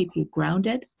they will keep you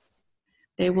grounded.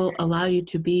 They will allow you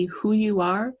to be who you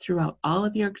are throughout all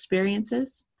of your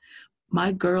experiences.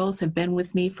 My girls have been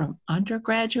with me from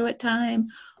undergraduate time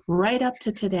right up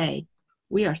to today.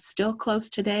 We are still close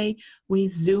today. We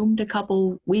Zoomed a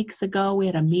couple weeks ago. We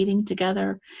had a meeting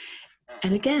together.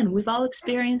 And again, we've all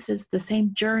experienced the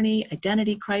same journey,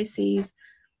 identity crises,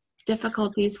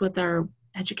 difficulties with our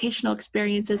educational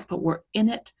experiences, but we're in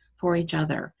it for each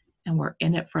other and we're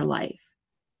in it for life.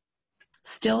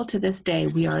 Still to this day,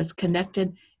 we are as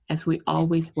connected as we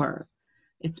always were.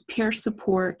 It's peer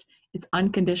support, it's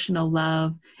unconditional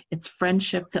love, it's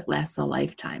friendship that lasts a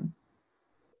lifetime.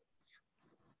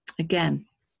 Again,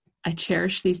 I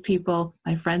cherish these people,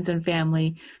 my friends and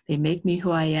family. They make me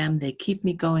who I am. They keep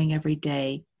me going every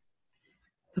day.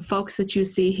 The folks that you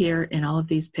see here in all of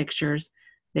these pictures,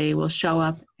 they will show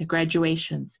up at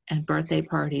graduations and birthday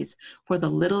parties, for the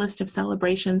littlest of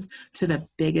celebrations to the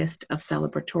biggest of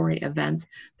celebratory events.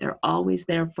 They're always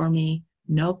there for me,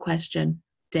 no question,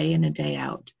 day in and day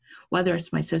out. Whether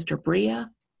it's my sister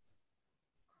Bria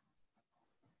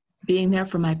being there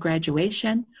for my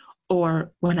graduation,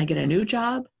 or when I get a new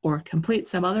job or complete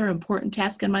some other important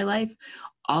task in my life,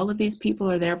 all of these people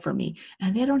are there for me.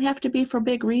 And they don't have to be for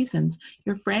big reasons.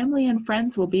 Your family and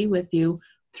friends will be with you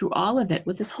through all of it.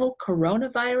 With this whole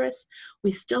coronavirus,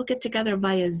 we still get together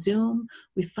via Zoom.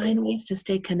 We find ways to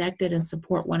stay connected and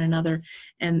support one another.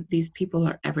 And these people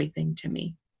are everything to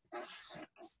me.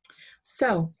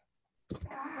 So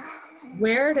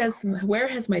where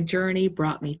has my journey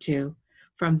brought me to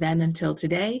from then until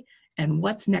today? And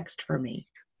what's next for me?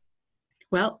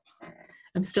 Well,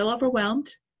 I'm still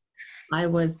overwhelmed. I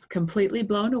was completely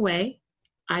blown away.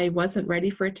 I wasn't ready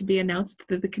for it to be announced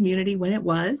to the community when it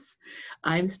was.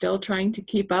 I'm still trying to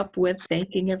keep up with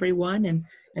thanking everyone, and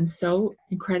I'm so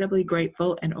incredibly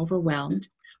grateful and overwhelmed.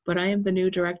 But I am the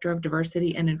new Director of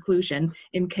Diversity and Inclusion,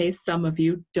 in case some of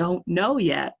you don't know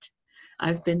yet.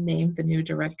 I've been named the new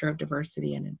Director of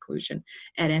Diversity and Inclusion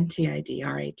at NTID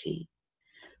RAT.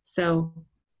 So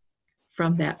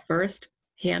from that first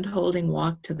hand-holding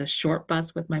walk to the short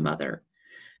bus with my mother,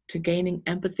 to gaining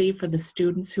empathy for the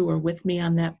students who were with me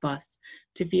on that bus,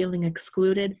 to feeling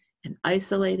excluded and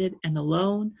isolated and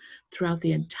alone throughout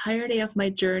the entirety of my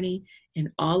journey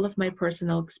in all of my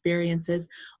personal experiences,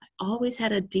 I always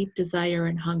had a deep desire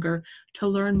and hunger to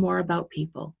learn more about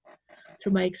people.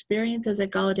 Through my experiences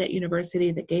at Gallaudet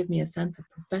University that gave me a sense of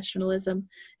professionalism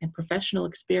and professional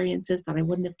experiences that I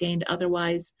wouldn't have gained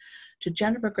otherwise, to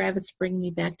Jennifer Gravitz bringing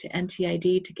me back to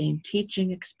NTID to gain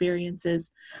teaching experiences,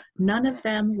 none of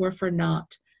them were for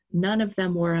naught. None of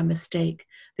them were a mistake.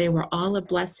 They were all a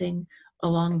blessing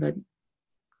along the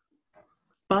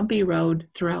bumpy road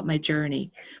throughout my journey,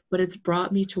 but it's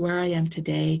brought me to where I am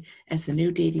today as the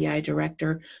new DDI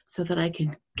director, so that I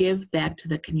can give back to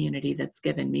the community that's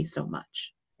given me so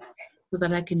much, so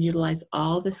that I can utilize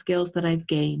all the skills that I've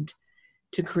gained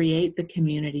to create the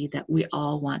community that we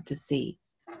all want to see.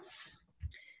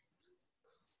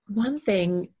 One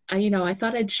thing, I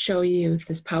thought I'd show you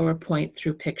this PowerPoint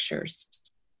through pictures.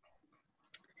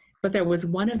 But there was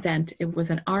one event, it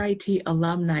was an RIT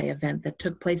alumni event that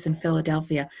took place in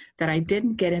Philadelphia that I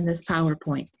didn't get in this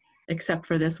PowerPoint, except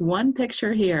for this one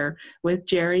picture here with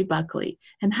Jerry Buckley.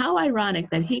 And how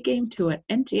ironic that he came to an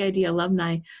NTID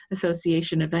Alumni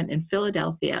Association event in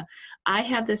Philadelphia. I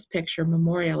have this picture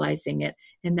memorializing it,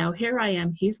 and now here I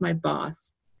am, he's my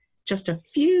boss. Just a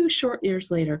few short years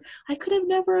later, I could have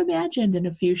never imagined in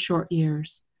a few short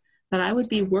years that I would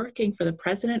be working for the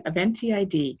president of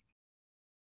NTID,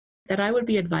 that I would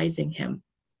be advising him,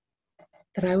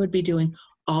 that I would be doing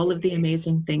all of the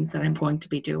amazing things that I'm going to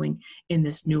be doing in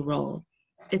this new role.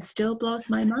 It still blows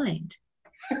my mind.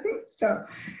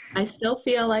 I still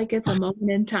feel like it's a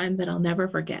moment in time that I'll never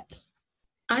forget.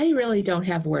 I really don't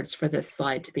have words for this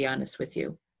slide, to be honest with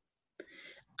you.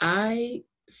 I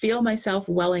feel myself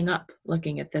welling up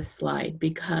looking at this slide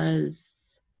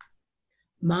because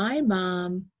my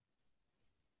mom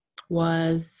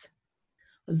was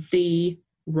the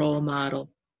role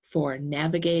model for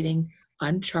navigating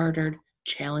uncharted,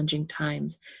 challenging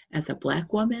times as a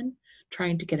Black woman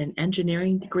trying to get an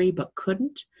engineering degree but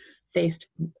couldn't, faced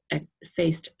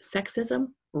sexism,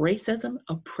 racism,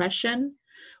 oppression,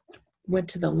 went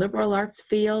to the liberal arts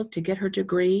field to get her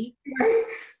degree.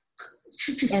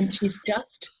 And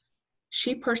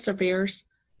she perseveres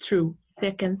through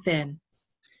thick and thin.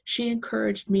 She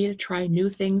encouraged me to try new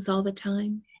things all the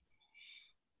time.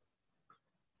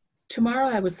 Tomorrow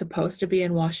I was supposed to be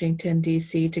in Washington,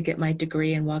 D.C. to get my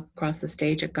degree and walk across the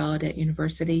stage at Gallaudet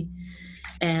University.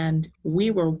 And we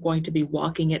were going to be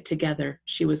walking it together.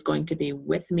 She was going to be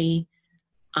with me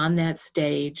on that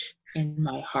stage in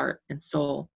my heart and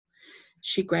soul.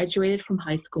 She graduated from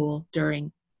high school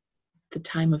during the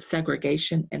time of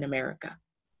segregation in America.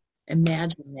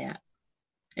 Imagine that.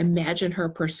 Imagine her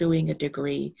pursuing a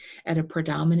degree at a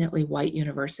predominantly white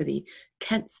university,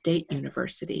 Kent State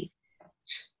University.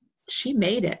 She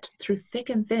made it through thick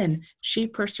and thin. She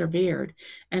persevered.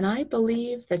 And I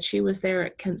believe that she was there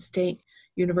at Kent State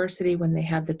University when they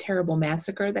had the terrible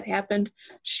massacre that happened.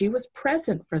 She was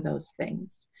present for those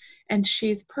things. And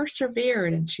she's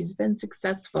persevered and she's been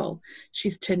successful.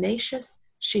 She's tenacious,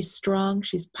 she's strong,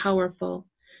 she's powerful.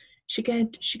 She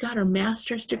got her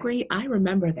master's degree. I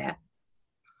remember that.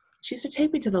 She used to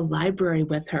take me to the library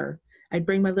with her. I'd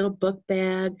bring my little book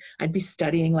bag. I'd be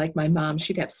studying like my mom.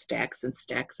 She'd have stacks and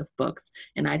stacks of books,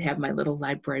 and I'd have my little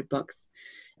library books.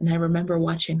 And I remember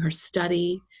watching her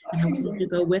study, and I wanted to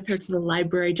go with her to the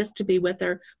library just to be with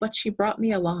her, but she brought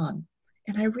me along.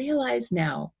 And I realize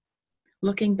now,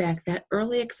 looking back, that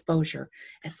early exposure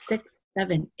at 6,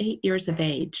 7, 8 years of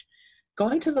age,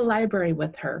 going to the library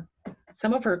with her,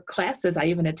 some of her classes I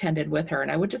even attended with her,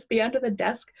 and I would just be under the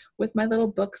desk with my little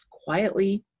books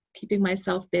quietly, keeping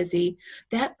myself busy.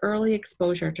 That early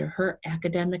exposure to her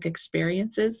academic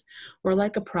experiences were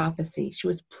like a prophecy. She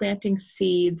was planting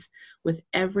seeds with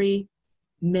every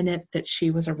minute that she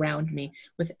was around me,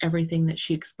 with everything that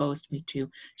she exposed me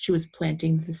to. She was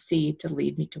planting the seed to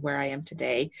lead me to where I am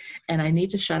today. And I need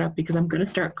to shut up because I'm going to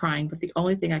start crying, but the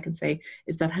only thing I can say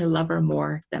is that I love her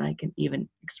more than I can even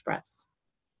express.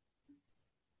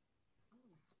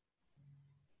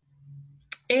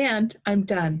 And I'm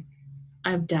done.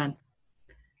 I'm done.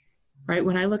 Right?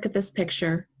 When I look at this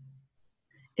picture,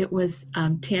 it was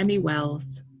Tammy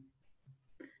Wells.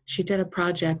 She did a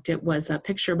project. It was a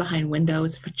picture behind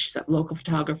windows. She's a local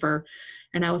photographer.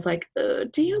 And I was like,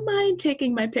 do you mind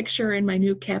taking my picture in my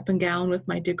new cap and gown with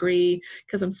my degree?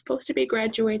 Because I'm supposed to be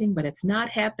graduating, but it's not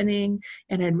happening.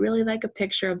 And I'd really like a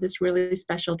picture of this really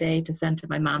special day to send to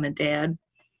my mom and dad.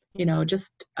 You know,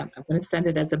 just I'm going to send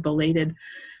it as a belated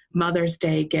Mother's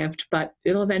Day gift, but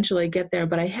it'll eventually get there.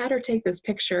 But I had her take this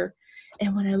picture.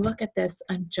 And when I look at this,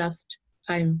 I'm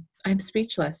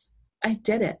speechless. I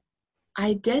did it.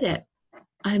 I did it.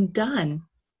 I'm done.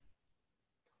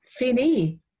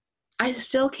 Fini. I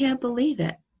still can't believe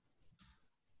it.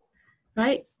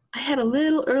 Right? I had a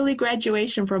little early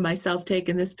graduation for myself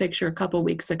taking this picture a couple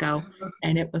weeks ago,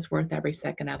 and it was worth every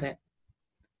second of it.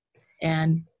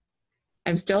 And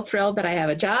I'm still thrilled that I have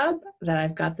a job, that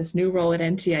I've got this new role at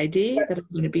NTID, that I'm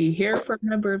going to be here for a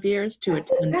number of years to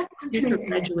attend future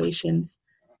graduations.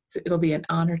 So it'll be an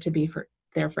honor to be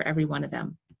there for every one of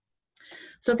them.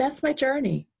 So that's my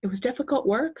journey. It was difficult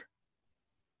work.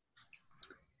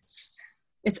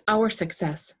 It's our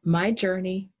success. My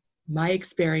journey, my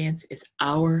experience is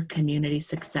our community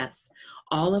success.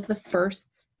 All of the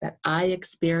firsts that I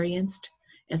experienced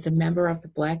as a member of the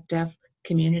Black Deaf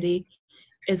community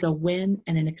is a win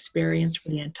and an experience for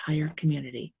the entire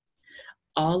community.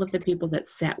 All of the people that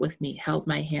sat with me, held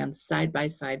my hand side by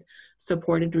side,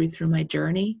 supported me through my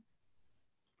journey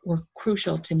were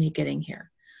crucial to me getting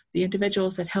here. The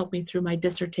individuals that helped me through my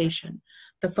dissertation,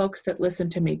 the folks that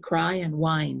listened to me cry and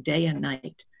whine day and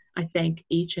night, I thank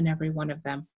each and every one of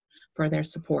them for their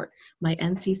support. My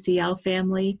NCCL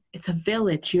family, it's a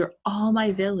village. You're all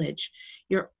my village.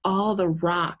 You're all the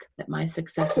rock that my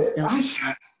success is built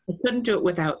on. I couldn't do it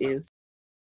without you.